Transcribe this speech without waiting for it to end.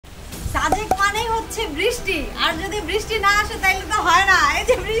সাজেক মানেই হচ্ছে বৃষ্টি, আর যদি বৃষ্টি না আসে তাহলে তো হয় না। এই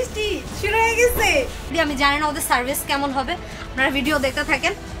যে বৃষ্টি শুরু হয়ে গেছে। আমি জানি না ওদের সার্ভিস কেমন হবে, আপনারা ভিডিও দেখতে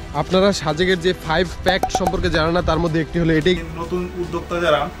থাকেন। আপনারা সাজেকের যে 5 ফ্যাক্ট সম্পর্কে জানেন না, তার মধ্যে একটি হলো এটাই। নতুন উদ্যোক্তা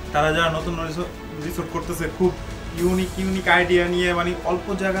তারা যারা নতুন রিসোর্ট করতেছে, খুব ইউনিক আইডিয়া নিয়ে, মানে অল্প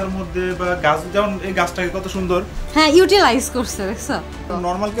জায়গার মধ্যে বা গাছ, যেমন এই গাছটাকে কত সুন্দর হ্যাঁ ইউটিলাইজ করছে, দেখছো?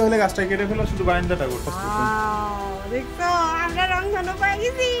 নরমাল কে হলে গাছটা কেটে ফেলা, শুধু বারান্দাটা করতেছে। দেখছো আমরা রং ধনু পাই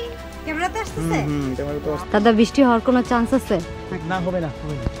গেছি। ক্যামেরাতে আসছে? ক্যামেরাতে আসছে। দাদা বৃষ্টি হওয়ার কোনো চান্স আছে? না, হবে না।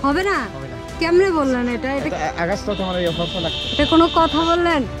 হবে না? কেমনে বললেন এটা? এটা আগস্ট তো আমার এই অফারটা লাগছে। এটা কোনো কথা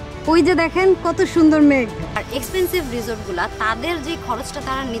বললেন? ওই যে দেখেন কত সুন্দর মেঘ। আর এক্সপেন্সিভ রিসোর্টগুলা তাদের যে খরচটা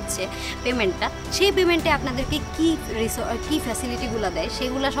তারা নিচ্ছে, পেমেন্টটা, সেই পেমেন্টে আপনাদেরকে কি ফ্যাসিলিটিগুলো দেয়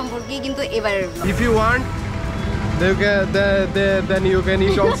সেগুলো সম্পর্কে কিন্তু এবার If you want then you can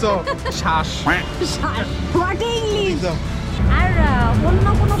eat also শাস। What English? আর অন্য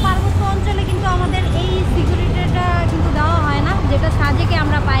কোনো পার্বত্য অঞ্চলে কিন্তু আমাদের এই সিকিউরিটিটা কিন্তু দেওয়া হয় না, যেটা সাজেকে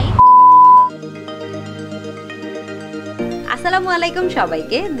আমরা পাই। আসসালামু আলাইকুম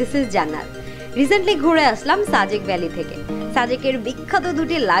সবাইকে, দিস ইজ জান্নাত। রিসেন্টলি ঘুরে আসলাম সাজেক ভ্যালি থেকে। সাজেকের বিখ্যাত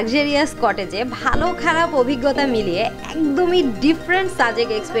দুটি লাক্সারিয়াস কটেজে ভালো খারাপ অভিজ্ঞতা মিলিয়ে একদমই ডিফারেন্ট সাজেক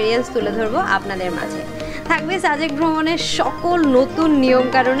এক্সপেরিয়েন্স তুলে ধরবো আপনাদের মাঝে। থাকবে সাজেক ভ্রমণের সকল নতুন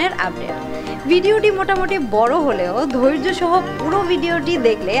নিয়মকানুনের আপডেট। ভিডিওটি মোটামুটি বড় হলেও ধৈর্য সহ পুরো ভিডিওটি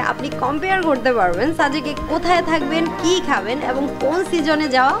দেখলে আপনি কম্পেয়ার করতে পারবেন সাজেকে কোথায় থাকবেন, কি খাবেন এবং কোন সিজনে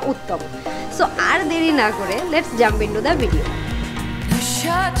যাওয়া উত্তম। সো আর দেরি না করে let's jump into the video.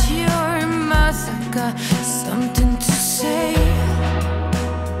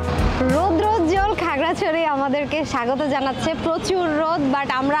 রোদ্রোজ্জ্বল Khagrachari আমাদেরকে স্বাগত জানাচ্ছে। প্রচুর রোদ, বাট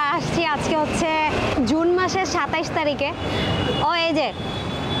আমরা আসছি আজকে হচ্ছে জুন মাসের 27 তারিখে। ও এই যে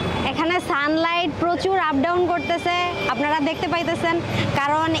এখানে সানলাইট প্রচুর আপ ডাউন করতেছে, আপনারা দেখতে পাইতেছেন।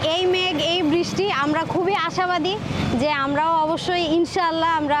 কারণ এই মেঘ, এই বৃষ্টি, আমরা খুবই আশাবাদী যে আমরাও অবশ্যই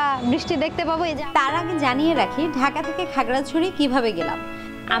ইনশাআল্লাহ আমরা বৃষ্টি দেখতে পাবো। তার আগে জানিয়ে রাখি ঢাকা থেকে খাগড়াছড়ি কিভাবে গেলাম।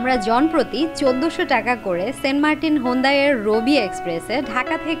 আমরা জনপ্রতি 1400 টাকা করে সেন্ট মার্টিন হোন্দাইয়ের রবি এক্সপ্রেসে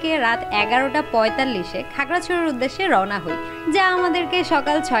ঢাকা থেকে রাত 11:45-এ খাগড়াছড়ির উদ্দেশ্যে রওনা হই, যা আমাদেরকে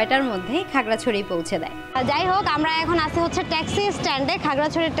সকাল 6টার মধ্যেই খাগড়াছড়ি পৌঁছে দেয়। যাই হোক, আমরা এখন আছি হচ্ছে ট্যাক্সি স্ট্যান্ডে,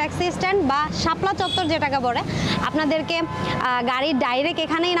 খাগড়াছড়ির ট্যাক্সি স্ট্যান্ড বা শাপলা চত্বর যেটাকে বলে। আপনাদেরকে গাড়ি ডাইরেক্ট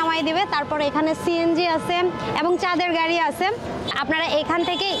এখানেই নামাই দিবে। তারপর এখানে সিএনজি আছে এবং চাঁদের গাড়ি আছে। আপনারা এখান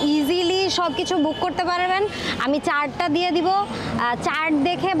থেকে ইজিলি সব কিছু বুক করতে পারবেন। আমি চার্টটা দিয়ে দিব, চার্ট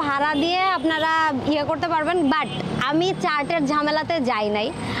দেখে ভাড়া দিয়ে আপনারা ইয়ে করতে পারবেন। বাট আমি চার্টের ঝামেলাতে যাই নাই।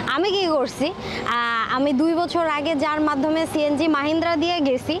 আমি কি করছি, আমি 2 বছর আগে যার মাধ্যমে সিএনজি মাহিন্দ্রা দিয়ে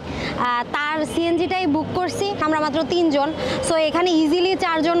গেছি, তার সিএনজিটাই বুক করছি। আমরা মাত্র 3 জন, সো এখানে ইজিলি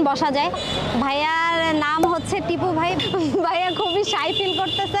 4 জন বসা যায়। ভাইয়ার নাম হচ্ছে টিপু ভাই। ভাইয়া খুবই শাই ফিল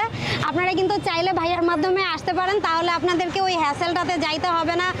করতেছে। আপনারা কিন্তু চাইলে ভাইয়ার মাধ্যমে আসতে পারেন, তাহলে আপনাদেরকে ওই হ্যাসেলটাতে যাইতে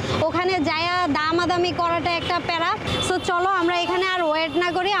হবে না। ওখানে যাইয়া দামাদামি করাটা একটা প্যারা। সো চলো আমরা এখানে আর ওয়েট না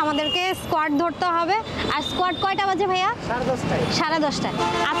করি, আমাদেরকে স্কোয়াড ধরতে হবে। আর স্কোয়াড কয়টা বাজে ভাইয়া? 10:30।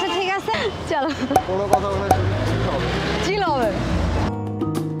 আচ্ছা ঠিক আছে, চলো। কোনো কথা বলে চিল হবে।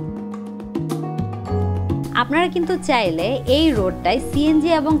 আপনারা কিন্তু চাইলে এই রোডটায় সিএনজি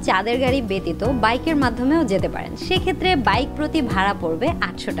এবং চাঁদের গাড়ি ব্যতীত বাইকের মাধ্যমেও যেতে পারেন। সেক্ষেত্রে বাইক প্রতি ভাড়া পড়বে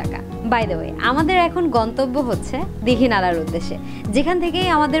 800 টাকা। বাই দ্য ওয়ে, আমাদের এখন গন্তব্য হচ্ছে দীঘিনালার উদ্দেশ্যে, যেখান থেকেই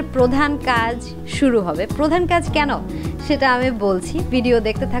আমাদের প্রধান কাজ শুরু হবে। প্রধান কাজ কেন সেটা আমি বলছি, ভিডিও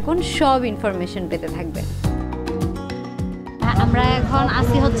দেখতে থাকুন, সব ইনফরমেশন পেতে থাকবেন। আমরা এখন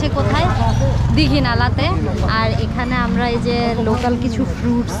আসি হচ্ছে কোথায়? দীঘিনালাতে। আর এখানে আমরা এই যে লোকাল কিছু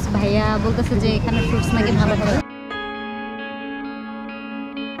ফ্রুটস, ভাইয়া বলতেছে যে এখানে ফ্রুটস নাকি ভালো করে।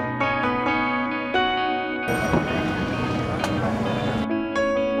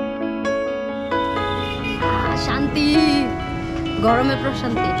 শান্তি, গরমে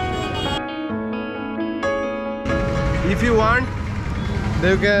প্রশান্তি। If you want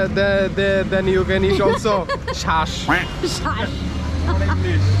then you can eat also শাস।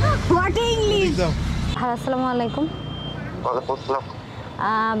 What English? আসসালামু আলাইকুম। ওয়ালাইকুম আসসালাম।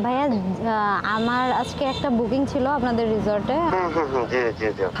 ভাইয়া আমার আজকে একটা বুকিং ছিল আপনাদের রিসর্টে।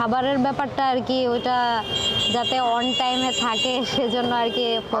 খাবারের ব্যাপারটা আর কি, ওইটা যাতে অন টাইমে থাকে সেজন্য আর কি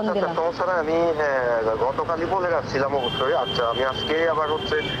ফোন দিলাম। আমি গতকালই বলে রাখছিলাম অবশ্যই। আচ্ছা, আমি আজকে আবার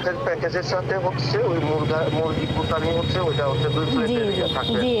হচ্ছে প্যাকেজের সাথে হচ্ছে ওই মুরগি কুতানি হচ্ছে, ওইটা হচ্ছে 2 প্লেট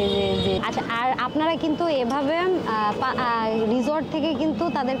থাকবে। জি জি জি। আচ্ছা, আর আপনারা কিন্তু এভাবে রিসর্ট থেকে কিন্তু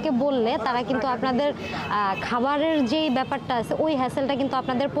তাদেরকে বললে তারা কিন্তু আপনাদের খাবারের যেই ব্যাপারটা আছে ওই হ্যাসেলটা কিন্তু তো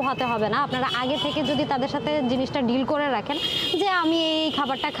আপনাদের পোহাতে হবে না। আপনারা আগে থেকে যদি তাদের সাথে জিনিসটা ডিল করে রাখেন যে আমি এই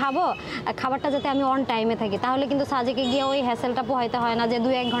খাবারটা খাবো, খাবারটা যাতে আমি অন টাইমে থাকি, তাহলে কিন্তু সাজেকে গিয়ে ওই হ্যাসেলটা পোহাইতে হয় না যে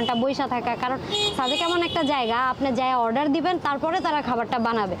 2-1 ঘন্টা বইসা থাকা। কারণ সাজেক এমন একটা জায়গা, আপনি যাই অর্ডার দিবেন তারপরে তারা খাবারটা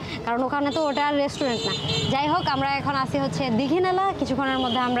বানাবে, কারণ ওখানে তো ওটা রেস্টুরেন্ট না। যাই হোক, আমরা এখন আসি হচ্ছে দীঘিনালা। কিছুক্ষণের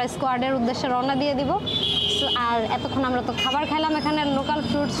মধ্যে আমরা স্কোয়াডের উদ্দেশ্যে রওনা দিয়ে দিব। আর এতক্ষণ আমরা তো খাবার খাইলাম এখানে, লোকাল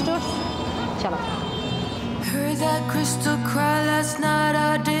ফ্রুটস টুটস। চলো। Heard that crystal cry last night,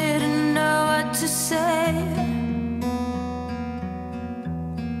 I didn't know what to say.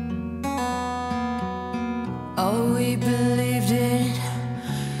 All we believed in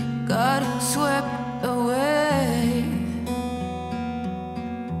got swept away,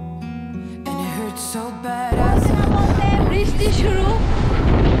 and it hurt so bad. বৃষ্টি শুরু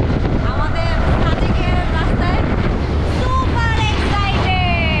আমাদের সাজেকের রাস্তায়। সুপার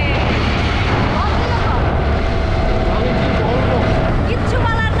এক্সাইটেড, কিচ্ছু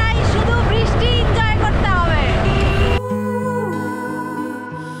বলার নাই, শুধু বৃষ্টি এনজয় করতে হবে।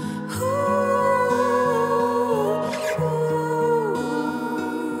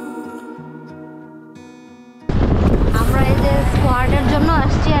 আমরা এই যে স্কোয়াডের জন্য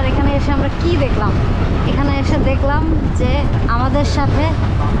আসছি, আর এখানে এসে আমরা কি দেখলাম? এখানে এসে দেখলাম যে আমাদের সাথে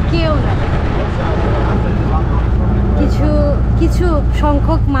কেউ না, কিছু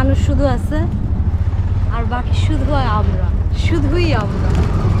সংখ্যক মানুষ শুধু আছে, আর বাকি শুধুই আমরা।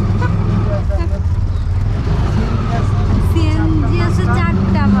 সিএনজি আছে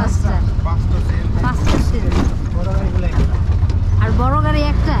 4টা 5টা সিএনজি, আর বড় গাড়ি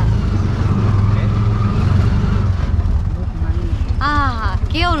একটা।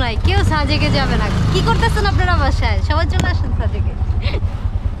 কেউ নাই, কেউ সাজেকে যাবে না। কি করতেছেন আপনারা বাসায়? সবাই চলে আসেন সাজেকে।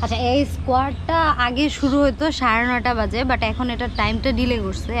 আচ্ছা, এই স্কোয়াডটা আগে শুরু হতো 9:30 বাজে, বাট এখন এটার টাইমটা ডিলে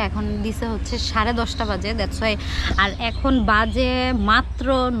করছে, এখন দিছে হচ্ছে 10:30 বাজে, দ্যাটস ওয়াই। আর এখন বাজে মাত্র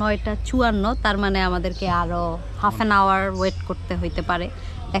 9:54, তার মানে আমাদেরকে আরও হাফ অ্যান আওয়ার ওয়েট করতে হইতে পারে।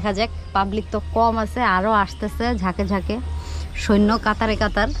 দেখা যাক, পাবলিক তো কম আছে, আরও আসতেছে ঝাঁকে ঝাঁকে, সৈন্য কাতারে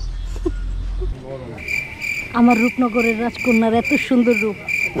কাতার। আমার রূপনগরের রাজকন্যার এত সুন্দর রূপ,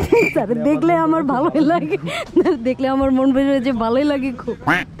 তাদের দেখলে আমার ভালোই লাগে, দেখলে আমার মন বের যে ভালোই লাগে খুব।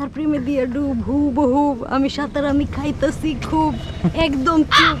 তার প্রেমে দিয়ে ডুব বহু আমি সাঁতার আমি খাইতেছি খুব, একদম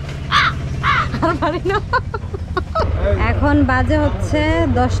চুপ আর পারি না। এখন বাজে হচ্ছে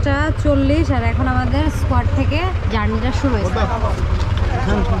 10:40, আর এখন আমাদের স্কোয়াড থেকে জার্নিটা শুরু হয়েছে।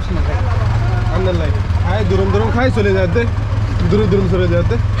 দুরম খাই চলে যাতে, দূরে চলে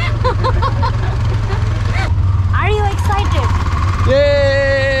যাতে। Are you excited?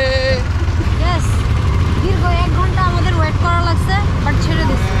 Yes. দীর্ঘ 1 ঘন্টা আমাদের ওয়েট করা লাগছে, বাট ছেড়ে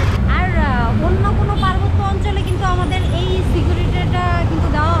দিচ্ছে। আর অন্য কোনো পার্বত্য অঞ্চলে কিন্তু আমাদের এই সিকিউরিটিটা কিন্তু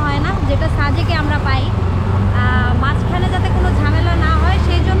দেওয়া হয় না, যেটা সাজেকে আমরা পাই। মাঝখানে যাতে কোনো ঝামেলা না হয়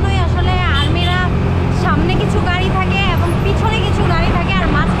সেই জন্যই আসলে আর্মিরা সামনে কিছু গাড়ি থাকে এবং পিছনে কিছু গাড়ি থাকে, আর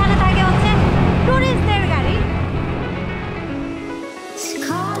মাঝখানে থাকে হচ্ছে টুরিস্টদের গাড়ি।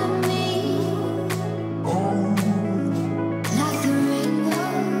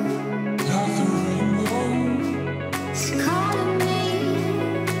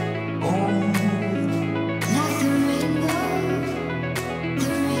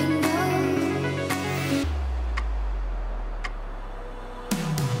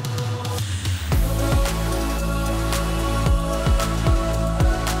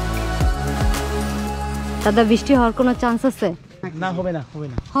 দাদা, বৃষ্টি হওয়ার কোনো চান্স আছে? না,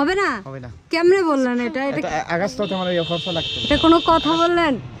 হবে না। কেমনে বললেন এটা? আগস্টে আমার ফর্সা লাগতো। এটা কোনো কথা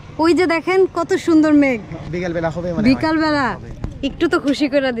বললেন? ওই যে দেখেন কত সুন্দর মেঘ, বিকাল বেলা হবে, বিকাল বেলা একটু তো খুশি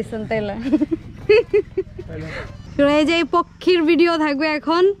করে দিচ্ছেন তাইলে। এই যে পক্ষীর ভিডিও থাকবে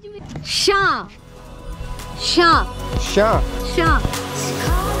এখন। শা শা শা শা।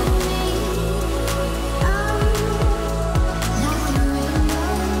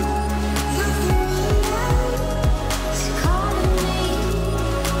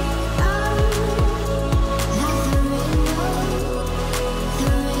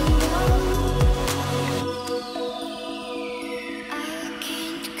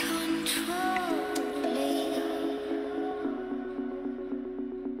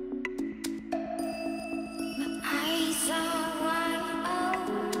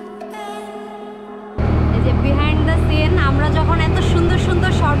 আমরা যখন এত সুন্দর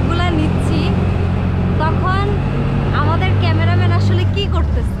সুন্দর শটগুলো নিচ্ছি, তখন আমাদের ক্যামেরাম্যান আসলে কি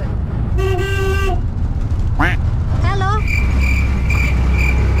করতেছে? Hello,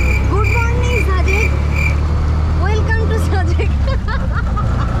 good morning Sajek, welcome to Sajek.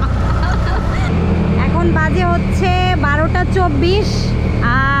 এখন বাজে হচ্ছে 12:24,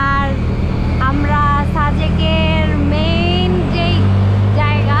 আর আমরা সাজেকের মেইন যেই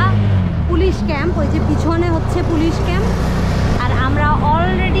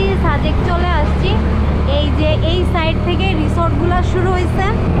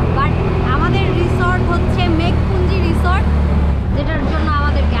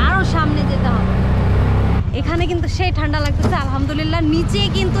কিন্তু সেই ঠান্ডা লাগতেছে আলহামদুলিল্লাহ। নিচে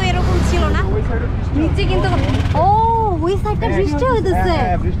কিন্তু এরকম ছিল না, নিচে কিন্তু ও ওই সাইডটা বৃষ্টি হইতেছে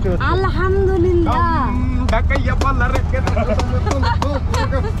আলহামদুলিল্লাহ।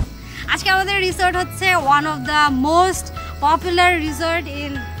 আজকে আমাদের রিসর্ট হচ্ছে one of the most popular resort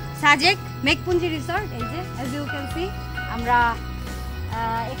in Sajek, Meghpunji resort. এই যে অ্যাজ ইউ ক্যান সি আমরা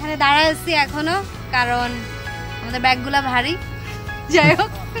এখানে দাঁড়ায় আছি এখনো, কারণ আমাদের ব্যাগগুলা ভারী। যাই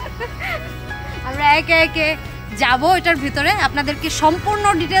হোক আমরা একে একে যাবো এটার ভিতরে, আপনাদেরকে সম্পূর্ণ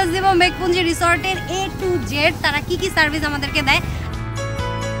ডিটেলস দেবো মেঘপুঞ্জি রিসর্টের A to Z, তারা কি কি সার্ভিস আমাদেরকে দেয়।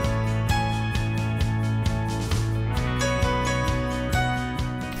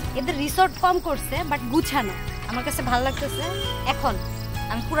 এদের রিসর্ট কম করছে বাট গুছানো, আমার কাছে ভালো লাগতেছে। এখন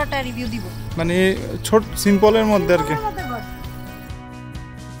আমি পুরোটা রিভিউ দিব, মানে ছোট সিম্পলের মধ্যে আর কি।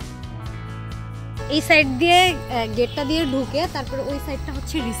 এই সাইড দিয়ে গেটটা দিয়ে ঢুকে তারপরে ওই সাইডটা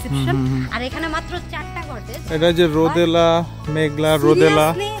হচ্ছে রিসেপশন, আর এখানে মাত্র 4টা কটেজ। এটা যে রোদেলা, মেঘলা, রোদেলা,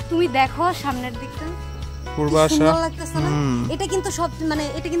 তুমি দেখো সামনের দিকটা পূর্বাশা, সুন্দর লাগতেছে না? এটা কিন্তু সব মানে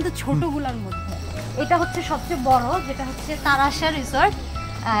এটা কিন্তু ছোটগুলোর মধ্যে এটা হচ্ছে সবচেয়ে বড়, যেটা হচ্ছে তারাশা রিসর্ট,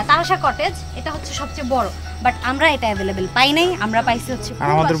 তারাশা কটেজ, এটা হচ্ছে সবচেয়ে বড়। বাট আমরা এটা অ্যাভেলেবেল পাই নাই, আমরা পাইছি হচ্ছে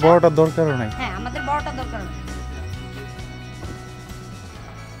আমাদের বড়টা দরকারও নাই। হ্যাঁ আমাদের বড়টা দরকার নেই।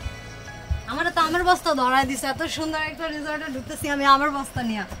 আমরা তো আমার বস্তা ধরায় দিছে, এত সুন্দর একটা রিসর্টে ঢুকতেছি আমি আমার বস্তা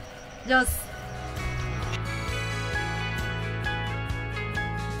নিয়ে। জাস্ট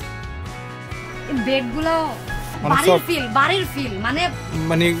বেডগুলো বাড়ির ফিল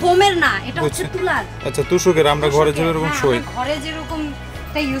মানে ফোমের না, এটা হচ্ছে তুলার। আচ্ছা তুষকের আমরা ঘরে যেরকম শুই, ঘরে যেরকম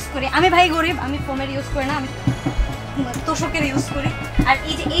টা ইউজ করি। আমি ভাই গরিব, আমি ফোমের ইউজ করি না, আমি তোষকের ইউজ করি। আর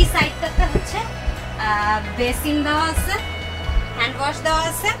এই যে এই সাইডটাতে হচ্ছে বেসিন দেওয়া আছে, হ্যান্ড ওয়াশ দেওয়া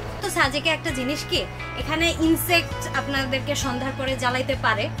আছে। তো সাজেকে একটা জিনিস কি, এখানে ইনসেক্ট আপনাদেরকে সন্ধ্যার পরে জ্বালাইতে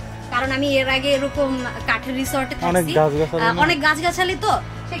পারে, কারণ আমি এর আগে এরকম কাঠের রিসর্টে থাকছি, অনেক গাছগাছালি, তো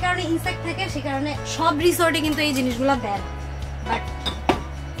সে কারণে ইনসেক্ট থাকে, সে কারণে সব রিসর্টে কিন্তু এই জিনিসগুলো দেয়। বাট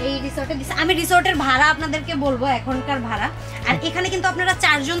এই রিসর্টে দিছে। আমি রিসর্টের ভাড়া আপনাদেরকে বলবো, এখনকার ভাড়া। আর এখানে কিন্তু আপনারা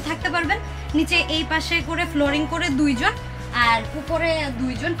 4 জন থাকতে পারবেন, নিচে এই পাশে করে ফ্লোরিং করে 2 জন, আর উপরে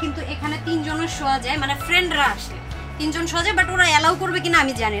 2 জন। কিন্তু এখানে 3 জনও শোয়া যায়, মানে ফ্রেন্ডরা আসলে 3 জন শোয়া যায়, বাট ওরা অ্যালাউ করবে কিনা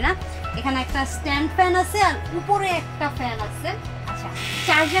আমি জানি না। এখানে একটা স্ট্যান্ড ফ্যান আছে আর উপরে একটা ফ্যান আছে। আচ্ছা,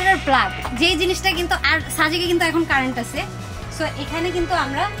 চার্জারের প্লাগ, যে জিনিসটা কিন্তু আর সাজেকে কিন্তু এখন কারেন্ট আছে, সো এখানে কিন্তু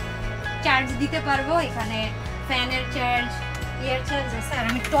আমরা চার্জ দিতে পারবো। এখানে ফ্যানের চার্জ, এয়ার চার্জ আছে। আর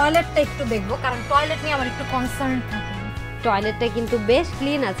আমি টয়লেটটা একটু দেখবো, কারণ টয়লেট নিয়ে আমার একটু কনসার্ন থাকে। টয়লেটটা কিন্তু বেশ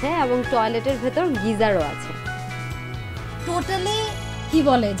ক্লিন আছে এবং টয়লেটের ভেতর গিজারও আছে। টোটালি কি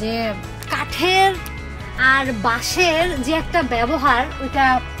বলে যে কাঠের আর বাঁশের যে একটা ব্যবহার, ওইটা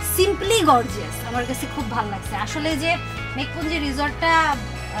সিম্পলি গর্জিয়াস, আমার কাছে খুব ভালো লাগছে। আসলে যে Meghpunji রিসর্টটা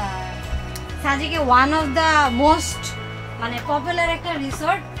সাজেকে one of the most মানে পপুলার একটা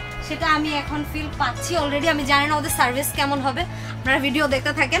রিসর্ট, সেটা আমি এখন ফিল পাচ্ছি অলরেডি। আমি জানি না ওদের সার্ভিস কেমন হবে, আপনারা ভিডিও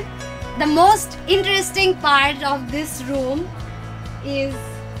দেখতে থাকেন। The most interesting part of this room is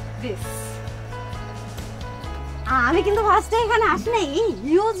this. আমি কিন্তু ফার্স্টে এখানে আসি নাই, এই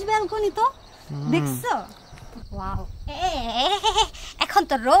হিউজ ব্যালকনি তো দেখছো? ওয়াও, এখন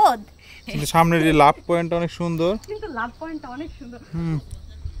তো রোদ, কিন্তু সামনের এই লাভ পয়েন্ট অনেক সুন্দর, কিন্তু লাভ পয়েন্টটা অনেক সুন্দর।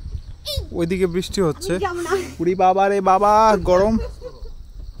 ওইদিকে বৃষ্টি হচ্ছে, পুরি বাবা রে বাবা গরম।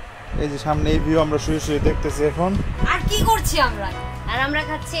 এই যে সামনে এই ভিউ আমরা শুয়ে শুয়ে দেখতেছি এখন। আর কি করছি আমরা? আর আমরা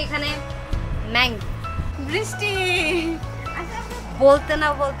খাচ্ছি এখানে ম্যাঙ্গো। বৃষ্টি বলতে না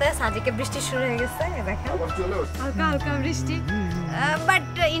বলতে সাজেকে বৃষ্টি শুরু হয়ে গেছে, দেখেন হালকা হালকা বৃষ্টি। বাট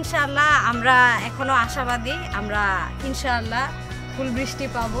ইনশাআল্লাহ আমরা এখনো আশাবাদী, আমরা ইনশাআল্লাহ ফুল বৃষ্টি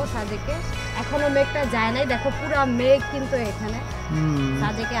পাবো সাজেকে। এখনো মেঘটা যায় নাই, দেখো পুরো মেঘ কিন্তু এখানে।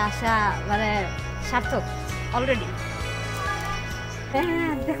 সাজেকে আসা মানে সার্থক অলরেডি।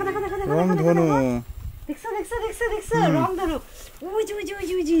 হ্যাঁ দেখো দেখো দেখো দেখো রংধনু, দেখছো দেখছো দেখছো দেখছো রংধনু, ওই যে ওই যে ওই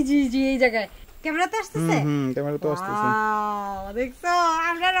যে ওই যে ওই যে এই জায়গায় ক্যামেরাতে আসতেছে। ক্যামেরাতে আসতেছে। দেখছো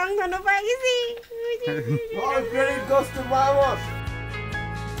আমরা রংধনু পেয়ে গেছি।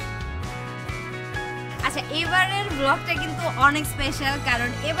 আচ্ছা, এবারের ব্লগটা কিন্তু অনেক স্পেশাল, কারণ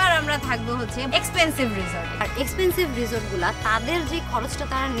এবার আমরা থাকবো হচ্ছে এক্সপেন্সিভ রিসর্ট। আর এক্সপেন্সিভ রিসর্টগুলা তাদের যে খরচটা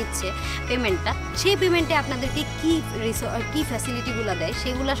তারা নিচ্ছে, পেমেন্টটা, সেই পেমেন্টে আপনাদেরকে কি ফ্যাসিলিটিগুলো দেয়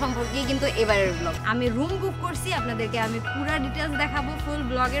সেগুলো সম্পর্কেই কিন্তু এবারের ব্লগ। আমি রুম বুক করছি, আপনাদেরকে আমি পুরো ডিটেলস দেখাবো ফুল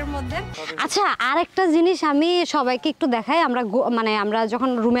ব্লগের মধ্যে। আচ্ছা, আর একটা জিনিস আমি সবাইকে একটু দেখাই। আমরা যখন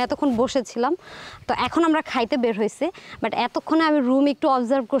রুমে এতক্ষণ বসেছিলাম, তো এখন আমরা খাইতে বের হয়েছি, বাট এতক্ষণে আমি রুম একটু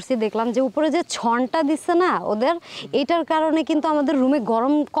অবজার্ভ করছি, দেখলাম যে উপরে যে ছনটা দিচ্ছে না ওদের, এটার কারণে কিন্তু আমাদের রুমে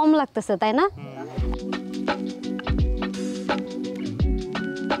গরম কম লাগতেছে, তাই না?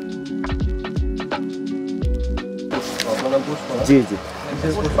 না পুষ্প? জি জি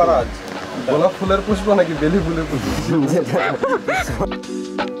পুষ্পরাজ গোলাপ ফুলের পুষ্প নাকি বেলি ফুলের পুষ্প?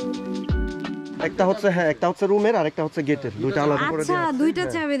 একটা হচ্ছে হ্যাঁ একটা হচ্ছে রুমের আর একটা হচ্ছে গেটের, দুইটা আলাদা করে আচ্ছা, দেওয়া আছে। দুইটা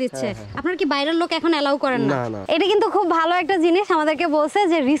চাবি দিচ্ছে। আপনার কি বাইরের লোক এখন অ্যালাউ করেন না? না, না। এটা কিন্তু খুব ভালো একটা জিনিস, আমাদেরকে বলছে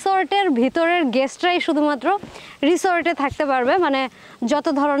যে রিসর্টের ভিতরের গেস্টরাই শুধুমাত্র রিসর্টে থাকতে পারবে, মানে যত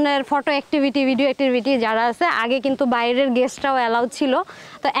ধরনের ফটো অ্যাক্টিভিটি, ভিডিও অ্যাক্টিভিটি যারা আছে, আগে কিন্তু বাইরের গেস্টরাও অ্যালাউ ছিল,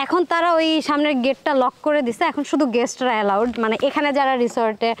 তো এখন তারা ওই সামনের গেটটা লক করে দিছে, এখন শুধু গেস্টরা অ্যালাউড, মানে এখানে যারা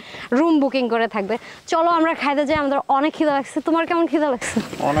রিসর্টে রুম বুকিং করে থাকবে। চলো আমরা খাইতে যাই, আমাদের অনেক খিদা লাগছে। তোমার কেমন খিদা লাগছে?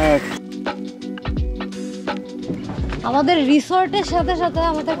 অনেক। আমাদের রিসর্টের সাথে সাথে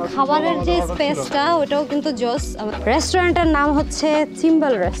আমাদের খাবারের যে স্পেসটা ওটাও কিন্তু জোস। রেস্টুরেন্টের নাম হচ্ছে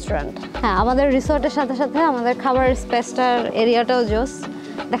চিম্বল রেস্টুরেন্ট। হ্যাঁ, আমাদের রিসর্টের সাথে সাথে আমাদের খাবারের স্পেসটার এরিয়াটাও জোস।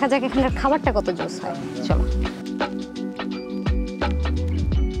 দেখা যাক এখানকার খাবারটা কত জোস হয়। চলো।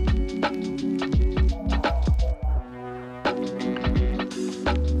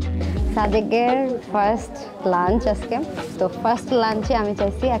 সাজেকের ফার্স্ট লাঞ্চ আজকে, তো ফার্স্ট লাঞ্চে আমি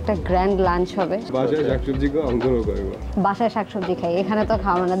চাইছি একটা গ্র্যান্ড লাঞ্চ হবে। বাসায় শাকসবজি খাও, আমরাও খাই। বাসায় শাকসবজি খাই, এখানে তো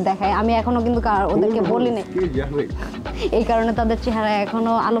খাওয়ানোর দেখায়। আমি এখনো কিন্তু ওদেরকে বলি নাই, এই কারণে তাদের চেহারা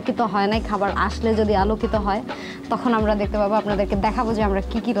এখনো আলোকিত হয় নাই। খাবার আসলে যদি আলোকিত হয় তখন আমরা দেখতে পাবো, আপনাদেরকে দেখাবো যে আমরা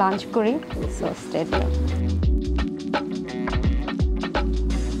কি কি লাঞ্চ করি। So stay tuned.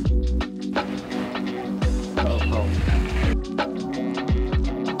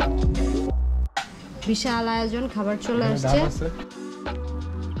 বিশাল আয়োজন, খাবার চলে আসছে।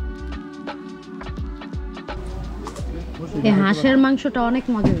 এই হাঁসের মাংসটা অনেক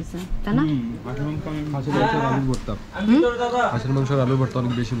মজা হয়েছে, তাই না? হাঁসের মাংসের আলু ভর্তা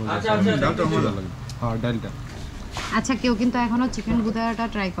অনেক বেশি মজা আছে। আর ডালটা। আচ্ছা, কেউ কিন্তু এখনো চিকেন গুদাটা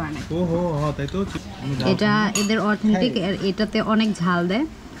ট্রাই করে নাই। ওহো, হ্যাঁ তাই তো। এটা এদের অথেন্টিক, এটাতে অনেক ঝাল দেয়,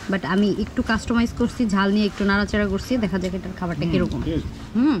 বাট আমি একটু কাস্টমাইজ করছি, ঝাল নিয়ে একটু নাড়াচাড়া করছি। দেখা যাক এটার খাবারটা কিরকম।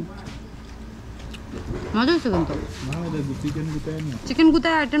 মজা হয়েছে কিন্তু। চিকেন গুতা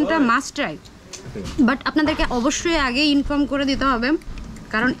আইটেমটা মাস্ট ট্রাই, বাট আপনাদেরকে অবশ্যই আগে ইনফর্ম করে দিতে হবে,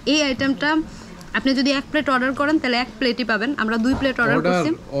 কারণ এই আইটেমটা আপনি যদি এক প্লেট অর্ডার করেন তাহলে এক প্লেটই পাবেন। আমরা 2 প্লেট অর্ডার করছি।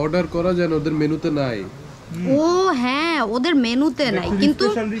 অর্ডার করা যায় না, ওদের মেনুতে নাই। ও হ্যাঁ, ওদের মেনুতে নাই, কিন্তু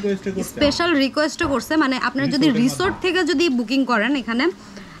স্পেশাল রিকোয়েস্টও করছে। মানে আপনারা যদি রিসোর্ট থেকে যদি বুকিং করেন এখানে,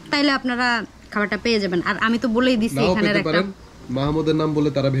 তাইলে আপনারা খাবারটা পেয়ে যাবেন। আর আমি তো বলেই দিছি এখানের একটা মাহমুদের নাম বলে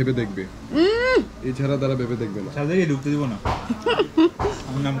তারা ভেবে দেখবে, এছাড়া তারা ভেবে দেখবে না। সাজেকে ঢুকতে দিব না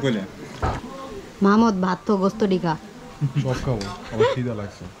আমার নাম কইলে। মাহমুদ ভাত তো গোস্ত ডিকা সব খাবো, আমার খিদা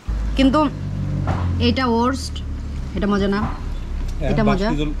লাগছে। কিন্তু এটা ওয়ার্স্ট, এটা মজা না, এটা মজা।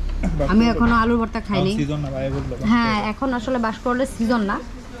 আমি এখনো আলুর ভর্তা খাইনি। হ্যাঁ, এখন আসলে বাঁশকরলের সিজন না,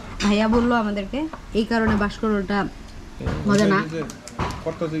 ভাইয়া বললো আমাদেরকে, এই কারণে বাঁশকরলটা মজা না।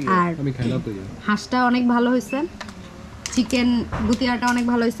 আর হাঁসটা অনেক ভালো হয়েছে, চিকেন গুতিয়াটা অনেক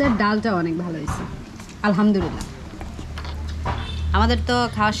ভালো হয়েছে, ডালটাও অনেক ভালো হয়েছে, আলহামদুলিল্লাহ। আমাদের তো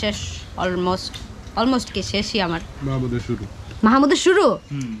খাওয়া শেষ, অলমোস্ট কি শেষই। আমার মাহমুদের শুরু।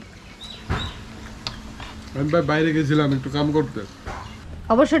 আমি বাইরে গেছিলাম একটু কাম করতে।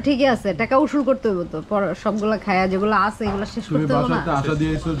 অবশ্য ঠিকই আছে, টাকা উসুল করতে হবে তো, সবগুলা খায়া যেগুলো আছে এগুলো শেষ করতে হবে না। তুমি আশা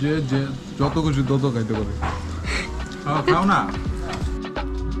দিয়েছো যে যত খুশি তত খাইতে পারে। খাও না।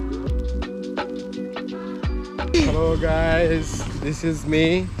 Hello guys, this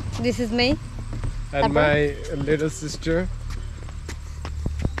is me and my little sister.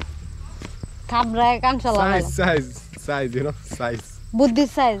 থাবরায় কান চালা Size, you know, size.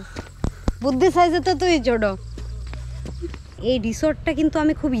 বুদ্ধি সাইজে তো তুই ছোট। এই রিসর্টটা কিন্তু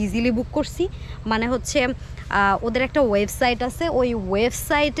আমি খুব ইজিলি বুক করছি, মানে হচ্ছে ওদের একটা ওয়েবসাইট আছে, ওই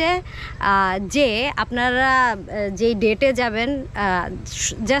ওয়েবসাইটে যে আপনারা যেই ডেটে যাবেন,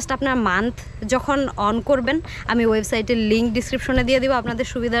 জাস্ট আপনার মান্থ যখন অন করবেন, আমি ওয়েবসাইটের লিঙ্ক ডিসক্রিপশনে দিয়ে দিব আপনাদের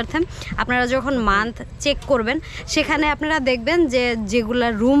সুবিধার্থে। আপনারা যখন মান্থ চেক করবেন, সেখানে আপনারা দেখবেন যে যেগুলা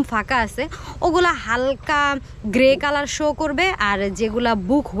রুম ফাঁকা আছে ওগুলা হালকা গ্রে কালার শো করবে, আর যেগুলা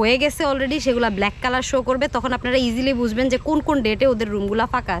বুক হয়ে গেছে অলরেডি সেগুলা ব্ল্যাক কালার শো করবে। তখন আপনারা ইজিলি বুঝবেন যে কোন কোন ডেটে ওদের রুমগুলা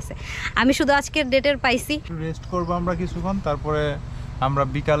ফাঁকা আছে। আমি শুধু আজকের ডেটের পাইছি। রেস্ট করব আমরা কিছুক্ষণ, তারপরে আমরা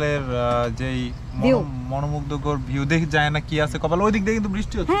বিকালের যেই মনোমুগ্ধকর ভিউ দেখি যায় না কি আছে কপাল, ওই দিক দিয়ে কিন্তু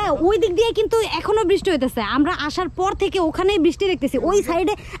বৃষ্টি হচ্ছে। হ্যাঁ, ওই দিক দিয়ে কিন্তু এখনো বৃষ্টি হইতেছে। আমরা আসার পর থেকে ওখানেই বৃষ্টি দেখতেছি, ওই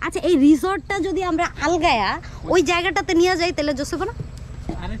সাইডে। আচ্ছা, এই রিসর্টটা যদি আমরা আলগায়া ওই জায়গাটাতে নিয়ে যাই তাহলে জোসেফ না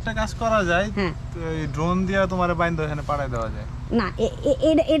আরেকটা কাজ করা যায়, এই ড্রোন দিয়ে তোমারে বাইন্দা এখানে পাঠাই দেওয়া যায় না,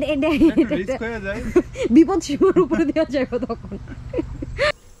 বিপদ সীমার উপরে দেওয়া যাবে তখন।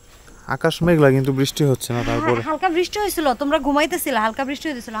 আকাশ মেঘলা কিন্তু বৃষ্টি হচ্ছে না। তারপরে হালকা বৃষ্টি হয়েছিল, তোমরা ঘুমাইতেছিলে, হালকা বৃষ্টি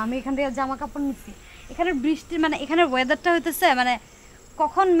হয়েছিল। আমি এখান থেকে জামা কাপড় নিচ্ছি। এখানে বৃষ্টি মানে এখানের ওয়েদারটা হইতেছে মানে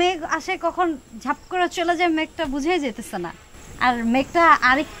কখন মেঘ আসে কখন ঝাপ করে চলে যায় মেঘটা বুঝেই যেতেছে না। আর মেঘটা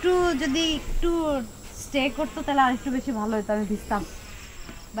আরেকটু যদি একটু স্টে করতো তাহলে আরেকটু বেশি ভালো হতো, আমি ভিজতাম।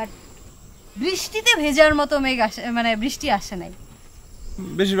 বাট বৃষ্টিতে ভেজার মতো মেঘ আসে, মানে বৃষ্টি আসে নাই।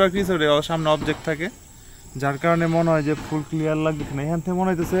 বেশিরভাগ রিসোর্টে সামনে অবজেক্ট থাকে, যার কারণে মনে হয় যে ফুল ক্লিয়ার লাগতেছে না। এখান থেকে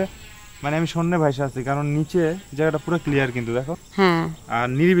মনে হইতেছে মানে আমি শূন্যে ভাইসা আছি, কারণ নিচে জায়গাটা পুরো ক্লিয়ার কিন্তু দেখো। হ্যাঁ, আর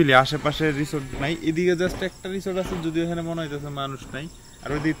নিরিবিলি, আশেপাশে রিসোর্ট নাই। এদিকে জাস্ট একটা রিসোর্ট আছে, যদিও এখানে মনে হইতেছে মানুষ নাই, আর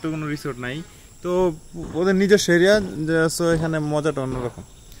ওইদিকে তো কোনো রিসোর্ট নাই। তো ওদের নিজস্ব এরিয়া, সো এখানে মজাটা অন্যরকম,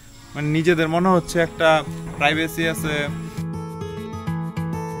 মানে নিজেদের মনে হচ্ছে একটা প্রাইভেসি আছে।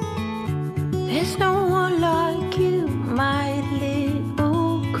 There's no one like you, my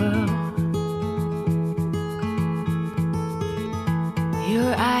little girl.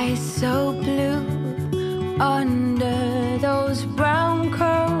 Your eyes so blue under those brown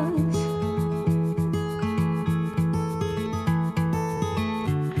curls.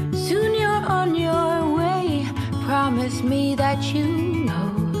 Soon you're on your way. Promise me that you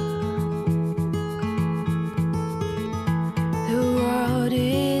know the world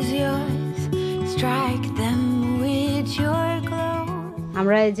is yours. Strike them with your glow.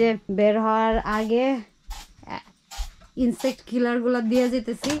 আমরা এই যে বের হওয়ার আগে insect কিলার গুলো দিয়ে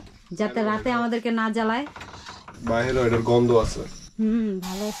যেতেছি যাতে রাতে আমাদেরকে না জ্বালায়। বাইরে এটার গন্ধ আছে।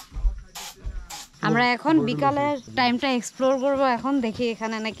 ভালো। আমরা এখন বিকালের টাইমটা এক্সপ্লোর করব। এখন দেখি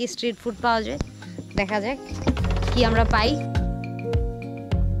এখানে নাকি স্ট্রিট ফুড পাওয়া যায়, দেখা যাক কি আমরা পাই।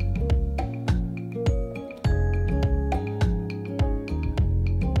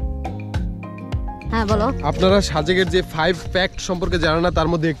 হ্যাঁ বলো। আপনারা সাজেকের যে 5 ফ্যাক্ট সম্পর্কে জানেন না, তার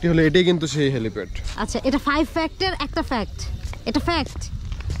মধ্যে একটি হলো এটাই কিন্তু সেই হেলিপ্যাড। আচ্ছা, এটা 5 ফ্যাক্টের একটা ফ্যাক্ট, এটা ফ্যাক্ট।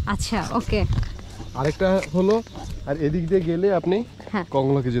 আচ্ছা, ওকে। আরেকটা হলো, আর এদিক দিয়ে গেলে আপনি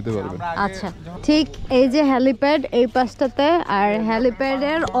কংলাকে যেতে পারবেন। আচ্ছা, ঠিক এই যে হেলিপ্যাড এই পাশটাতে, আর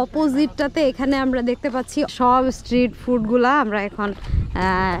হেলিপ্যাডের অপোজিটটাতে এখানে আমরা দেখতে পাচ্ছি সব স্ট্রিট ফুডগুলা। আমরা এখন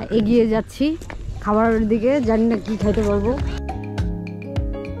এগিয়ে যাচ্ছি খাবারের দিকে, জানি না কি খাইতে পারবো।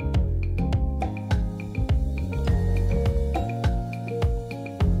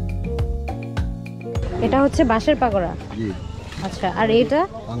 এটা হচ্ছে বাঁশের পাকোড়া। আচ্ছা, আর এটা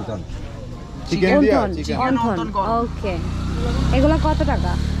অন্থন। ওকে, এগুলা কত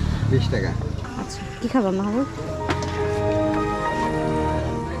টাকা? 20 টাকা। আচ্ছা, কি খাবো মাহবুব?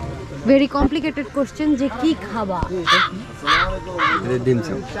 ভেরি কমপ্লিকেটেড কোশ্চেন, যে কি খাবা? ডিম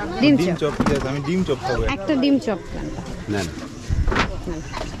চপ। ডিম চপ। আমি ডিম চপ খাবো। একটা ডিম চপ দেন। না,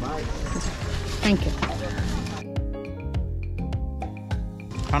 থ্যাংক ইউ।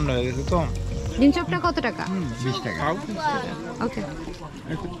 ঠান্ডা হয়ে গেছে তো। ডিম চপটা কত টাকা? 20 টাকা। ওকে।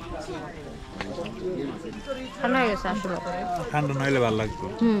 ঠান্ডা হয়ে গেছে আসলে। ঠান্ডা নইলে ভালো লাগতো।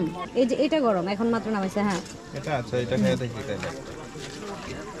 এই যে এটা গরম, এখন মাত্র নামাইছে। হ্যাঁ, এটা আচ্ছা, এটা খেয়ে দেখি তাইলে।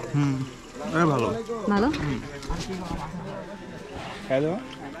 আরে ভালো ভালো। খাই দাও,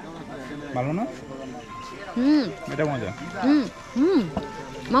 ভালো না? এটা মজা।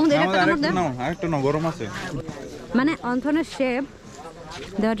 মামু এটা আরেকটা নাও, আরেকটা নাও, গরম আছে। মানে অন্থনের শেপ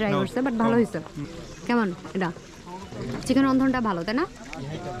দেওয়া ট্রাই করছে, বাট ভালো হয়েছে। কেমন এটা? চিকেন অন্থনটা ভালো, তাই না?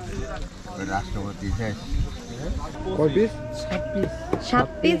 রাষ্ট্রপতি শেষ। কয় পিস? 7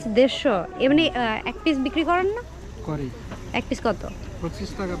 পিস 150। এমনি এক পিস বিক্রি করেন না? করি। এক পিস কত?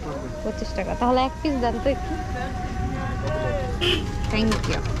 25 টাকা পড়বে। 25 টাকা। তাহলে এক পিস দেন তো একটু। Thank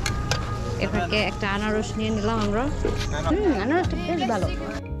you. এরপরকে একটা আনারস নিয়ে নিলাম আমরা। আনারসটা বেশ ভালো।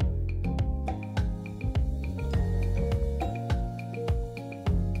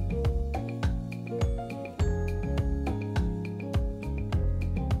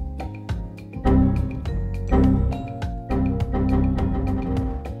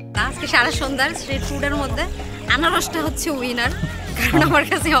 সারা সন্ধ্যার স্ট্রিট ফুডের মধ্যে আনারসটা হচ্ছে উইনার, কারণ আমার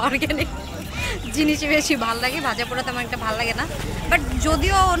কাছে অর্গানিক জিনিসই বেশি ভালো লাগে। ভাজা পোড়া তেমন একটা ভালো লাগে না, বাট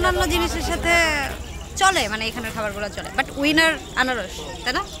যদিও অন্যান্য জিনিসের সাথে চলে, মানে এখানের খাবারগুলো চলে, বাট উইনার আনারস,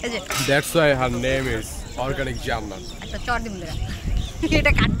 তাই না? এই যে that's why her name is organic জান্নাত। একটা চর দিন দেরা,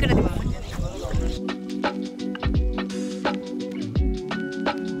 এটা কাট করে দিব।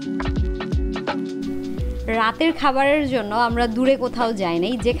 রাতের খাবারের জন্য আমরা দূরে কোথাও যাই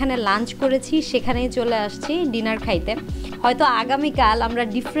নাই, যেখানে লাঞ্চ করেছি সেখানেই চলে আসছি ডিনার খাইতে। হয়তো আগামীকাল আমরা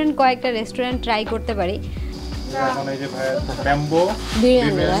ডিফারেন্ট কয়েকটা রেস্টুরেন্ট ট্রাই করতে পারি। এখন এই যে ভাই ব্যাম্বো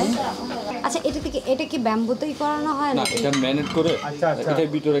বিরিয়ানি। আচ্ছা, এটা কি ব্যাম্বুতেই করানো হয় না? এটা ম্যারিনেট করে এটার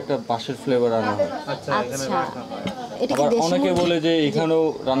ভিতরে একটা বাঁশের ফ্লেভার আনা হয়। আচ্ছা, এটা কি দেশি? অনেকে বলে যে এখানেও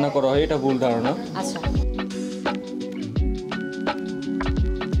রান্না করা হয়, এটা ভুল ধারণা। আচ্ছা,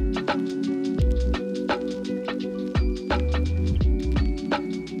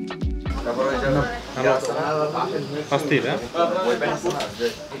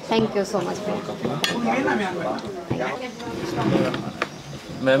 থ্যাংক ইউ সো মাচ।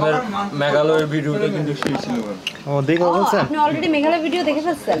 ম্যামের মেঘালয়ের ভিডিওটা কিন্তু সেই ছিল। ও দেখো বলছেন আপনি অলরেডি মেঘালয় ভিডিও দেখে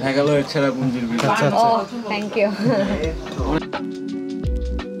ফেলছেন? মেঘালয়ের চেরাপুঞ্জির video. O thank you.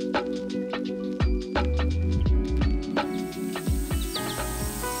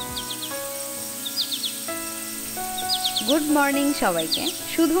 Good morning সবাইকে।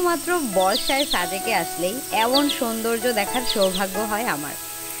 শুধুমাত্র বর্ষায় সাজেকে আসলেই এমন সৌন্দর্য দেখার সৌভাগ্য হয় আমার।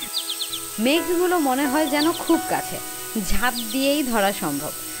 মেঘগুলো মনে হয় যেন খুব কাছে, ঝাঁপ দিয়েই ধরা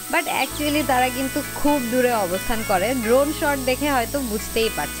সম্ভব, বাট অ্যাকচুয়ালি তারা কিন্তু খুব দূরে অবস্থান করে। ড্রোন শট দেখে হয়তো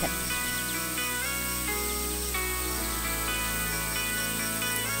বুঝতেই পারছেন।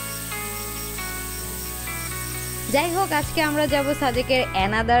 যাই হোক, আজকে আমরা যাব সাজেকের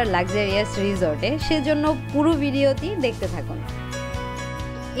অ্যানাদার লাক্সারিয়াস রিসর্টে, সেজন্য পুরো ভিডিওটি দেখতে থাকুন।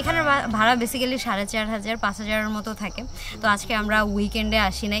 এখানে ভাড়া বেসিক্যালি 4500 5000-এর মতো থাকে। তো আজকে আমরা উইকেন্ডে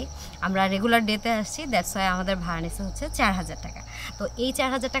আসি নাই, আমরা রেগুলার ডেতে আসছি, দ্যাটস ওয়াই আমাদের ভাড়া নিচ্ছে হচ্ছে 4000 টাকা। তো এই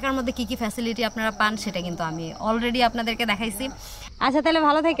 4000 টাকার মধ্যে কী কী ফ্যাসিলিটি আপনারা পান সেটা কিন্তু আমি অলরেডি আপনাদেরকে দেখাইছি। আচ্ছা তাহলে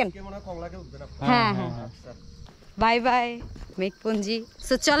ভালো থাকেন। হ্যাঁ হ্যাঁ, বাই বাই মেঘপুঞ্জি।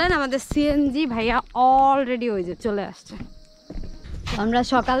 সো চলেন, আমাদের সিএনজি ভাইয়া অলরেডি ওই যে চলে আসছে। আমরা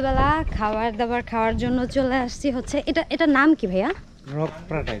সকালবেলা খাবার দাবার খাওয়ার জন্য চলে আসছি হচ্ছে, এটা নাম কি ভাইয়া? Rock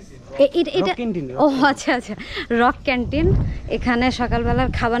paradise. ও আচ্ছা আচ্ছা, রক ক্যান্টিন। এখানে সকালবেলার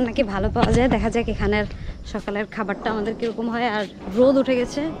খাবার নাকি ভালো পাওয়া যায়। দেখা যাক এখানের সকালের খাবারটা আমাদের কীরকম হয়। আর রোদ উঠে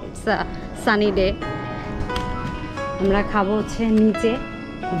গেছে, ইটস আ সানি ডে। আমরা খাবো হচ্ছে নিচে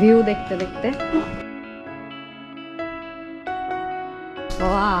ভিউ দেখতে দেখতে।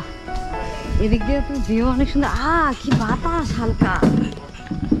 বাহ, এদিক দিয়ে তো ভিউ অনেক সুন্দর। কি বাতাস হালকা,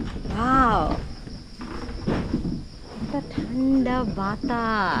 ওয়াও, ঠান্ডা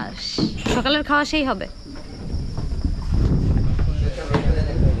বাতাস। সকালের খাওয়া সেই হবে।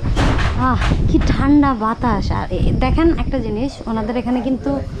 কি ঠান্ডা বাতাস। আর দেখেন একটা জিনিস, ওনাদের এখানে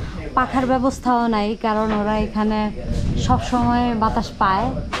কিন্তু পাখার ব্যবস্থাও নাই, কারণ ওরা এখানে সব সময় বাতাস পায়,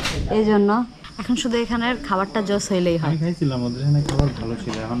 এই জন্য। এখন শুধু এখানের খাবারটা জোস হইলেই হয়। আমি খাইছিলাম ওদের এখানে খাবার ভালো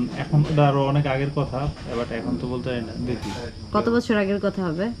ছিল। এখন তো আরো অনেক আগের কথা, বাট এখন তো বলতে হয় না। দেখি কত বছর আগের কথা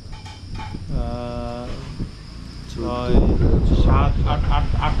হবে? 6 7 8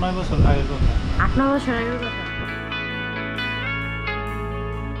 8 9 বছর আগের কথা। 8 9 বছর আগের কথা।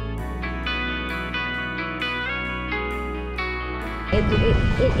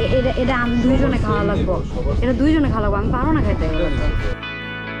 এটা আমি দুইজনে খাওয়া লাগবো, এটা দুইজনে খাওয়া লাগবো, আমি পারো না খাইতে।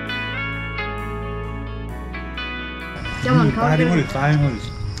 কেমন খাওয়া?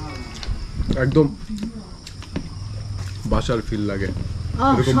 একদম বাসার ফিল লাগে।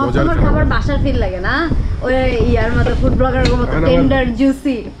 খাবার বাসার ফিল লাগে না, ওই ইয়ার মতো ফুড ব্লগার মতো টেন্ডার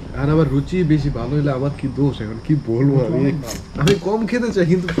জুসি। আর আবার রুচি বেশি ভালো হলে আমার কি দোষ? এখন কি বলবো, আমি কম খেতে চাই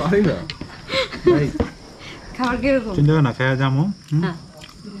কিন্তু পারি না। খাবার কিরকম? চিন্তা না, খায়া যামো।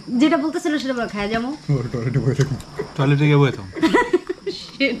 যেটা বলতেছিল সেটা বল, খায়া যামো। টয়লেটে গিয়ে বসে থাকো।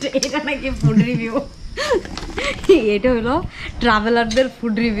 এটা নাকি ফুড রিভিউ? এটা হলো ট্রাভেলারদের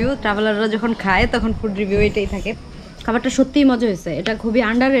ফুড রিভিউ। ট্রাভেলাররা যখন খায় তখন ফুড রিভিউ এটাই থাকে। খাবারটা সত্যিই মজা হয়েছে। এটা খুবই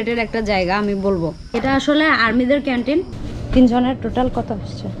আন্ডাররেটেড একটা জায়গা, আমি বলবো। এটা আসলে আর্মিদের ক্যান্টিন। 3 জনের টোটাল কত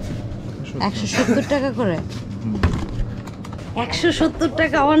আসছে? 170 টাকা করে। 170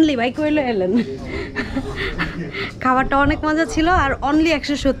 টাকা অনলি। ভাই কইলো এলেন। খাবারটা অনেক মজা ছিল, আর অনলি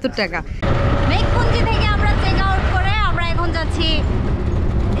 170 টাকা। মেঘপুঞ্জি থেকে আমরা চেক আউট করে আমরা এখন যাচ্ছি,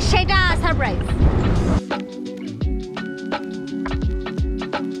 সেটা সারপ্রাইজ।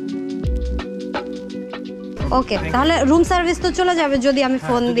 ওকে, তাহলে রুম সার্ভিস তো চলে যাবে যদি আমি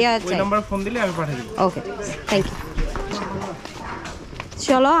ফোন দেওয়া চাই। ওই নাম্বারে ফোন দিলে আমি পাঠিয়ে দেব। ওকে, থ্যাংক ইউ।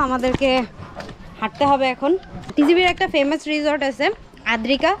 চলো, আমাদেরকে হাঁটতে হবে এখন। টিজিবির একটা ফেমাস রিসর্ট আছে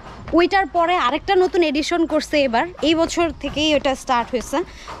আদ্রিকা, ওইটার পরে আরেকটা নতুন এডিশন করছে এবার, এই বছর থেকেই ওইটা স্টার্ট হয়েছে।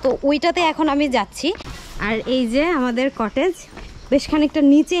 তো ওইটাতে এখন আমি যাচ্ছি। আর এই যে আমাদের কটেজ, বেশ খানিকটা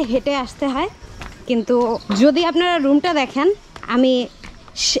নিচে হেঁটে আসতে হয়, কিন্তু যদি আপনারা রুমটা দেখেন, আমি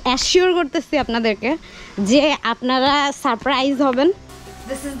অ্যাসিওর করতেছি আপনাদেরকে যে আপনারা সারপ্রাইজ হবেন।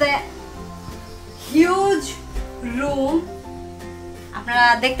 This is the huge room, আপনারা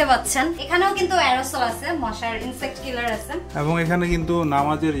দেখতে পাচ্ছেন। এখানেও কিন্তু অ্যারোসল আছে, মশার ইনসেক্ট কিলার আছে, এবং এখানে কিন্তু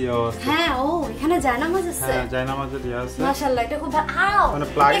নামাজের ইয়া আছে। হ্যাঁ, ও এখানে জায়নামাজ আছে। হ্যাঁ, জায়নামাজের ইয়া আছে। মাশাআল্লাহ, এটা খুব ভালো। মানে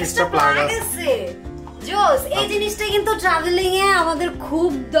প্লাগ, এক্সট্রা প্লাগ আছে। জোস। এই জিনিসটা কিন্তু ট্রাভেলিং এ আমাদের খুব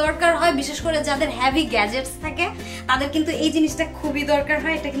দরকার হয়, বিশেষ করে যাদের হেভি গ্যাজেটস থাকে তাদের কিন্তু এই জিনিসটা খুবই দরকার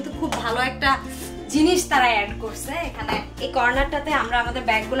হয়। এটা কিন্তু খুব ভালো একটা জিনিস তারা অ্যাড করছে এখানে। এই কর্নারটাতে আমরা আমাদের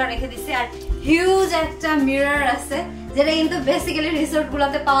ব্যাগগুলো রেখে দিছি, আর হিউজ একটা মিরর আছে যেটা কিন্তু বেসিক্যালি রিসোর্ট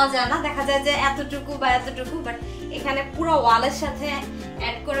গুলোতে পাওয়া যায় না, দেখা যায় যে এতটুকু বা এতটুকু, বাট এখানে পুরো ওয়ালের সাথে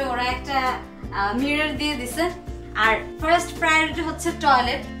অ্যাড করে ওরা একটা মিরর দিয়ে দিছে। আর ফার্স্ট প্রায়োরিটি হচ্ছে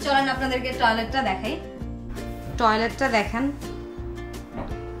টয়লেট। চলেন আপনাদেরকে টয়লেটটা দেখাই। টয়লেটটা দেখেন,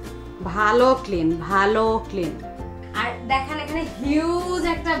 ভালো ক্লিন, ভালো ক্লিন। আর দেখেন এখানে হিউজ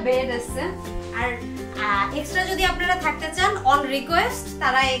একটা বেড আছে। আর এক্সট্রা যদি আপনারা থাকতে চান অন রিকোয়েস্ট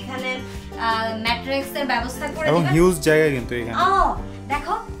তারা এখানে ম্যাট্রেক্স এর ব্যবস্থা করে দিবেন। এবং হিউজ জায়গা কিন্তু এখানে।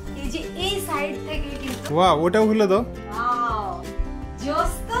 দেখো এই যে এই সাইড থেকে কিন্তু ওয়াও, ওটাও হলো তো ওয়াও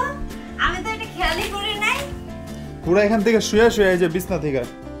জোস তো। আমি তো এটা খেয়ালই করি নাই। পুরো এখান থেকে শুয়ে শুয়ে এই যে বিছনা থেকে।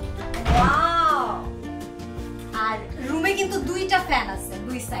 ওয়াও, আর রুমে কিন্তু দুইটা ফ্যান আছে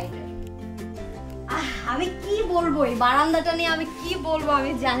দুই সাইডে। আমি কি বলবো এই বারান্দাটা নিয়ে, আমি কি বলবো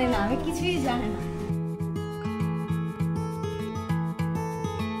আমি জানি না, আমি কিছুই জানি না।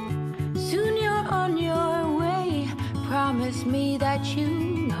 Soon you're on your way. Promise me that you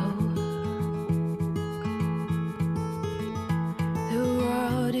know the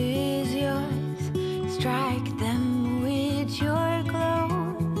world is yours. Strike them with your glow.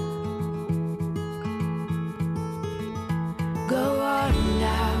 Go on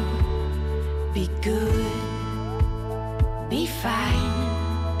now. Be good, be fine,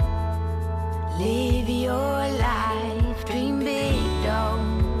 live your life, dream big,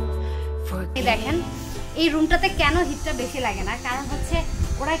 don't forget. দেখেন এই রুমটাতে কেন হিটটা বেশি লাগে না, কারণ হচ্ছে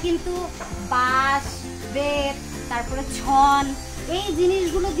ওরা কিন্তু বাঁশ, বেত, তারপরে ছন, এই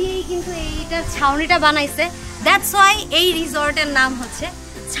জিনিসগুলো দিয়েই কিন্তু এইটার ছাউনিটা বানাইছে। দ্যাটস ওয়াই এই রিসর্টের নাম হচ্ছে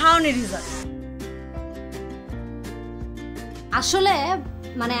ছাউনি রিসর্ট। আসলে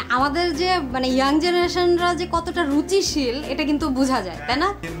মানে আমাদের যে মানে ইয়াং জেনারেশনরা যে কতটা রুচিশীল এটা কিন্তু বোঝা যায়, তাই না?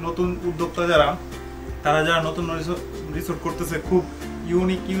 নতুন উদ্যোক্তা যারা, তারা যারা নতুন রিসোর্ট করতেছে, খুব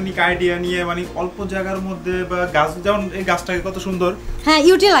ইউনিক আইডিয়া নিয়ে, মানে অল্প জায়গার মধ্যে, বা গাছ, যেমন এই গাছটাকে কত সুন্দর হ্যাঁ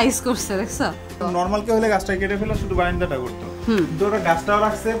ইউটিলাইজ করছে, দেখছো? নরমাল কে হলে গাছটাকে কেটে ফেলে শুধু বারান্দাটা করতো, কিন্তু ওরা গাছটাও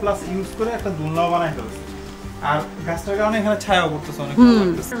রাখছে প্লাস ইউজ করে একটা দোলনাও বানাই ফেলছে। আর গাছটার কারণে এখানে ছায়াও পড়তেছে অনেক।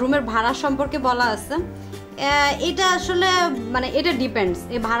 রুমের ভাড়া সম্পর্কে বলা আছে, এটা আসলে মানে এটা ডিপেন্ডস,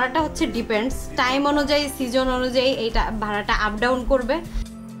 এই ভাড়াটা হচ্ছে ডিপেন্ডস টাইম অনুযায়ী, সিজন অনুযায়ী এইটা ভাড়াটা আপ ডাউন করবে।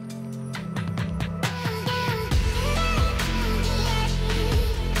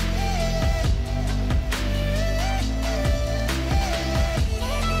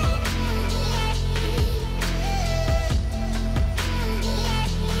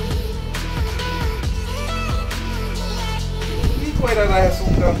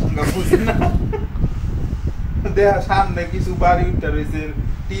 সামনে কিছু বাড়ি উঠতে রয়েছে,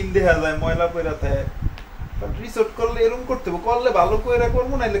 টিন দেখা যায়, ময়লা পয়লা থাকে। রিসোর্ট করলে এরকম করতে হবে, করলে ভালো করে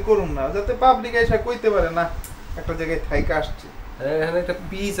করবো, নাইলে করুম না, যাতে পাবলিক এসে কইতে পারে না একটা জায়গায় থাইকা আসছে। এখানে একটা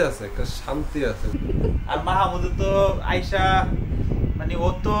পিস আছে, একটা শান্তি আছে। আর মাহমুদের তো আইসা মানে ও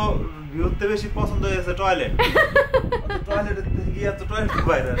তো বিরুদ্ধে বেশি পছন্দ হয়েছে টয়লেট। টয়লেটে গিয়ে তো টয়লেট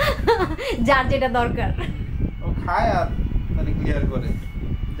বাইরে যার যেটা দরকার ও খায় আর মানে ক্লিয়ার করে।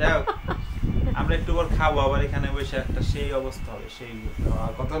 যাই হোক, আমরা একটু পর খাবো আবার এখানে বসে, একটা সেই অবস্থা হবে। সেই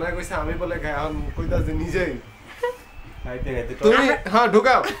কথা না কইছে আমি বলে এখন কইতাছি নিজেই খাইতে খাইতে তুমি হ্যাঁ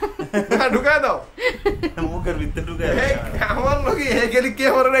ঢুকাও, হ্যাঁ ঢুকায় দাও মুখের ভিতরে ঢুকায় আমার লোকে গেলি কে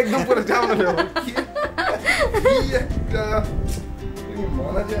আমার একদম পরে যাবো না। কি একটা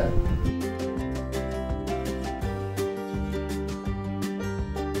মানা যায়।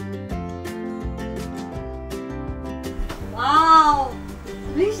 ওয়াও,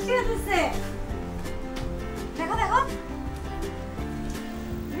 বৃষ্টি হচ্ছে, দেখো দেখো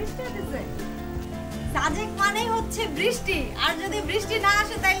বৃষ্টি হচ্ছে। সাজেক মানেই হচ্ছে বৃষ্টি, আর যদি বৃষ্টি না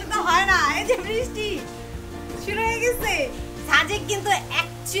আসে তাহলে তো হয় না। এই যে বৃষ্টি শুরু হয়ে গেছে। সাজেক কিন্তু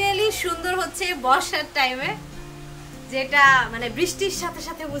অ্যাকচুয়ালি সুন্দর হচ্ছে বর্ষার টাইমে, যেটা মানে বৃষ্টির সাথে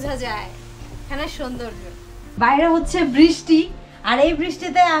সাথে বোঝা যায় এখানে সৌন্দর্য। বাইরে হচ্ছে বৃষ্টি, আর এই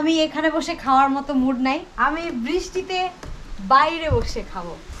বৃষ্টিতে আমি এখানে বসে খাওয়ার মতো মুড নাই, আমি বৃষ্টিতে বাইরে বসে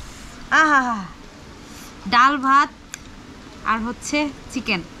খাবো। আহা, ডাল ভাত আর হচ্ছে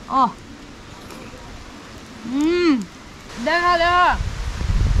চিকেন। ও দেখা দেখা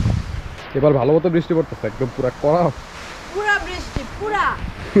এবার ভালো মতো বৃষ্টি পড়তেছে, একদম পুরা কড়া, পুরা বৃষ্টি পুরা।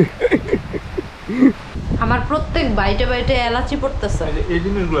 আমার প্রত্যেক বাইটে বাইটে এলাচি পড়তেছে, এই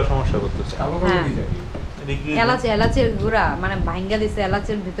জিনিসগুলো সমস্যা করতেছে। এলাচের গুঁড়া মানে ভাঙ্গা দিছে,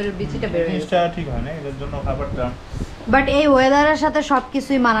 এলাচের ভিতরের বিচিটা বের হয়ে গেছে। ঠিক হয় না, এর জন্য খাবারটা। বাট এই ওয়েদারের সাথে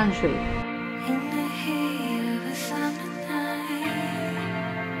সবকিছুই মানানসই। In the heat of a summer night,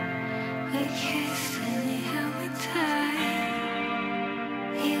 we kissed and he held me tight.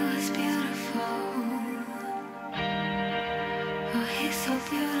 He was beautiful.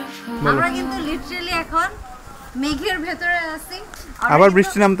 আমরা কিন্তু লিটারালি এখন মেঘের ভেতরে আছি। আবার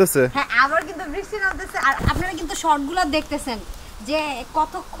বৃষ্টি নামতেছে। হ্যাঁ, আবার কিন্তু বৃষ্টি নামতেছে। আর আপনারা কিন্তু শর্টগুলো দেখতেছেন যে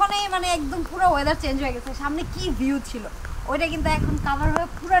কতক্ষণে মানে একদম পুরো ওয়েদার চেঞ্জ হয়ে গেছে। সামনে কি ভিউ ছিল ওইটা কিন্তু এখন কভার হয়ে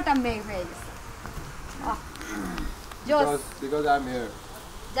পুরোটা মেঘ হয়ে গেছে। Just because I'm here.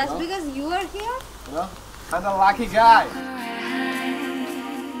 Just because you are here? No? I'm the lucky guy.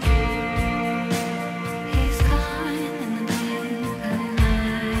 He's gone in the blink of an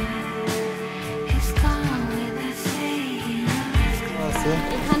eye. He's gone with the saying of his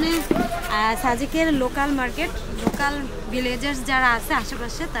এখানে সাজেকের লোকাল মার্কেট, লোকাল ভিলেজার্স যারা আছে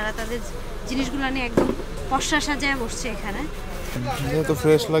আশেপাশে তারা তাদের জিনিসগুলো নিয়ে একদম পশরা সাজায় বসছে এখানে। তো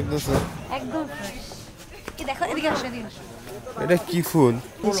ফ্রেশ লাগতেছে একদম ফ্রেশ। কি দেখো এদিকে আসো, এদিকে আসো। এটা কি ফুল?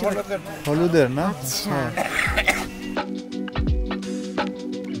 হলুদের না? আচ্ছা।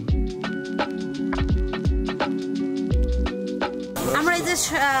 আমরা এই যে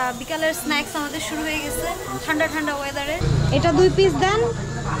বিকালের স্ন্যাক্স আমাদের শুরু হয়ে গেছে ঠান্ডা ঠান্ডা ওয়েদারে। এটা 2 পিস দেন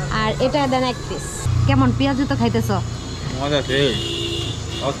আর এটা দেন 1 পিস। কেমন পেঁয়াজু তো খাইতেছো? মজা আছে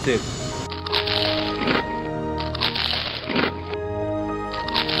অস্থির।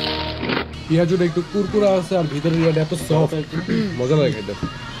 পেঁয়াজুটা একটু কুরকুরা আছে আর ভিতরে এটা এত সফট, মজা লাগে খেতে।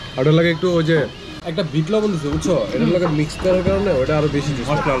 আর ওটা লাগে একটু ওই যে একটা বিট লবণ দিছে বুঝছো, এটার লাগে মিক্স করার কারণে ওটা আরো বেশি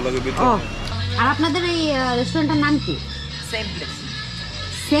মশলা লাগে ভিতরে। ও, আর আপনাদের এই রেস্টুরেন্টের নাম কি?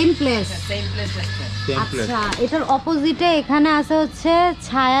 Same place. আচ্ছা, এটার অপোজিটে এখানে আছে হচ্ছে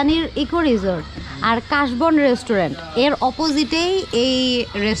ছায়ানির ইকো রিসোর্ট আর কাশবন রেস্টুরেন্ট। এর অপোজিটেই এই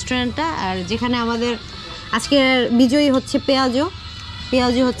রেস্টুরেন্টটা। আর যেখানে আমাদের আজকের বিজয়ী হচ্ছে পেঁয়াজু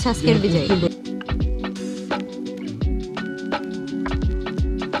হচ্ছে আজকের বিজয়ী।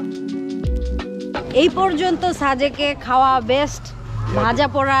 এই পর্যন্ত সাজেকে খাওয়া বেস্ট ভাজা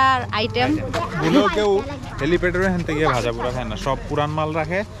পোড়ার আইটেম। বলেও কেউ হেলিপ্যাডের এখান থেকে ভাজা পোড়া খায় না, সব পুরান মাল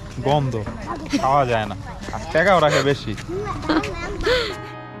রাখে, গন্ধ, খাওয়া যায় না, আর টাকাও রাখে বেশি।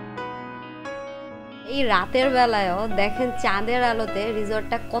 এই রাতের বেলায়ও দেখেন চাঁদের আলোতে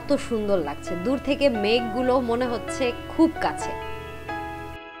রিসর্টটা কত সুন্দর লাগছে। দূর থেকে মেঘগুলো মনে হচ্ছে খুব কাছে।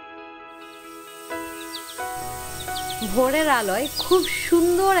 ভোরের আলোয় খুব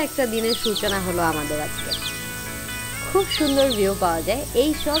সুন্দর একটা দিনের সূচনা হলো আমাদের আজকে। খুব সুন্দর ভিউ পাওয়া যায়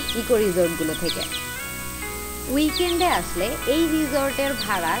এই সব ইকো রিসর্টগুলো থেকে। উইকেন্ডে আসলে এই রিসর্টের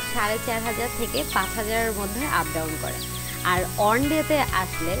ভাড়া 4500 থেকে 5000-এর মধ্যে আপ ডাউন করে। আর অন ডেতে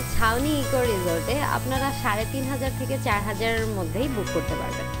আসলে ছাউনি ইকো রিসর্টে আপনারা 3500 থেকে 4000-এর মধ্যেই বুক করতে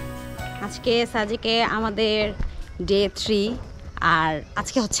পারবেন। আজকে সাজেকে আমাদের ডে 3 আর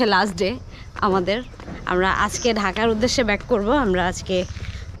আজকে হচ্ছে লাস্ট ডে আমাদের। আমরা আজকে ঢাকার উদ্দেশ্যে ব্যাক করব। আমরা আজকে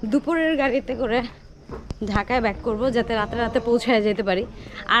দুপুরের গাড়িতে করে ঢাকায় ব্যাক করব যাতে রাতে রাতে পৌঁছায় যেতে পারি।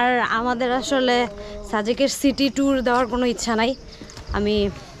 আর আমাদের আসলে সাজেকের সিটি ট্যুর দেওয়ার কোনো ইচ্ছা নাই। আমি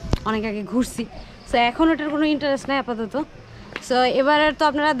অনেক আগে ঘুরছি, সো এখন ওটার কোনো ইন্টারেস্ট নাই আপাতত। সো এবারের তো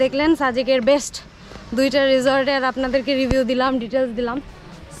আপনারা দেখলেন সাজেকের বেস্ট 2টা রিসর্টের আপনাদেরকে রিভিউ দিলাম, ডিটেলস দিলাম।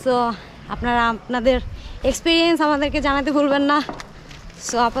 সো আপনারা আপনাদের এক্সপিরিয়েন্স আমাদেরকে জানাতে ভুলবেন না।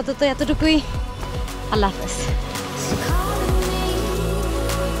 সো আপাতত এতটুকুই। আল্লাহ হাফেজ।